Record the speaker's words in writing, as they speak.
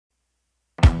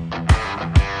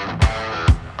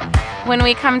When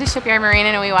we come to Shipyard Marina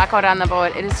and we walk out on the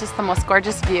boat, it is just the most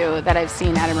gorgeous view that I've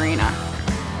seen at a marina.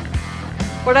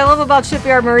 What I love about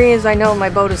Shipyard Marina is I know my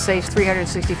boat is safe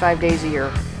 365 days a year.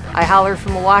 I holler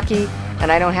from Milwaukee, and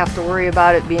I don't have to worry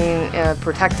about it being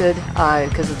protected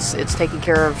because it's taken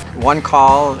care of. One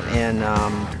call and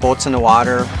boat's in the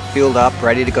water, fueled up,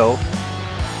 ready to go.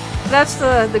 That's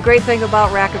the great thing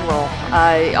about Rack and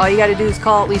Roll. All you got to do is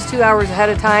call at least 2 hours ahead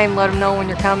of time, let them know when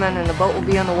you're coming, and the boat will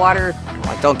be on the water.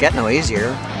 Well, it don't get no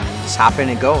easier. Just hop in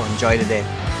and go, enjoy the day.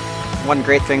 One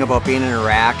great thing about being in a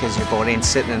rack is your boat ain't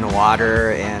sitting in the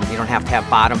water, and you don't have to have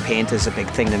bottom paint is a big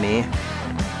thing to me.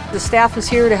 The staff is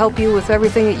here to help you with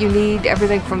everything that you need,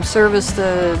 everything from service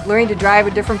to learning to drive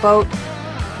a different boat.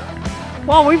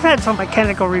 Well, we've had some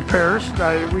mechanical repairs.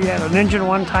 We had an engine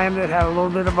one time that had a little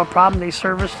bit of a problem. They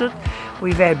serviced it.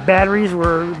 We've had batteries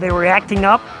where they were acting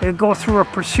up. They go through a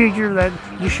procedure that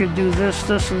you should do this,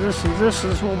 this, and this, and this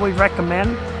is what we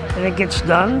recommend, and it gets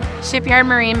done. Shipyard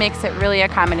Marine makes it really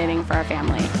accommodating for our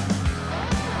family.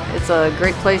 It's a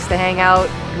great place to hang out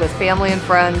with family and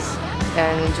friends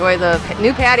and enjoy the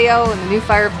new patio and the new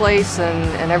fireplace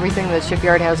and everything that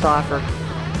Shipyard has to offer.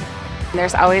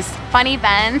 There's always fun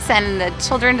events, and the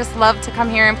children just love to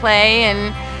come here and play,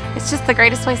 and it's just the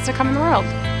greatest place to come in the world.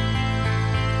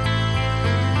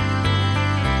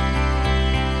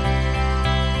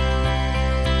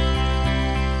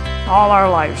 All our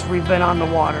lives, we've been on the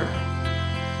water.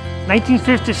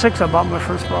 1956, I bought my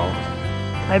first boat.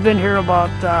 I've been here about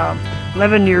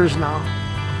 11 years now,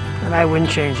 and I wouldn't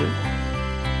change it.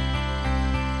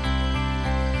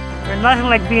 There's nothing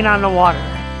like being on the water.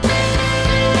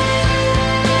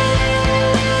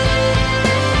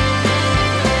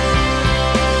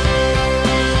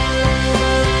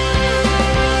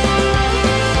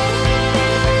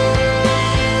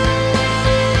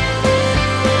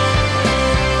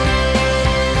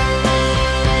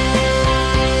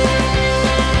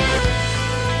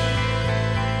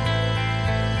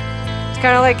 It's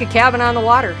kind of like a cabin on the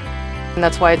water. And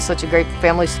that's why it's such a great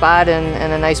family spot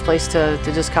and a nice place to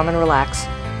just come and relax.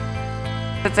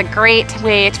 It's a great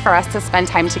way for us to spend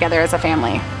time together as a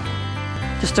family.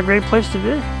 Just a great place to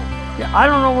be. Yeah, I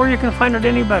don't know where you can find it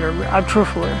any better.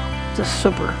 Truthfully, just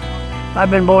super.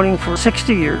 I've been boating for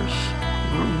 60 years.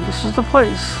 This is the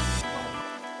place.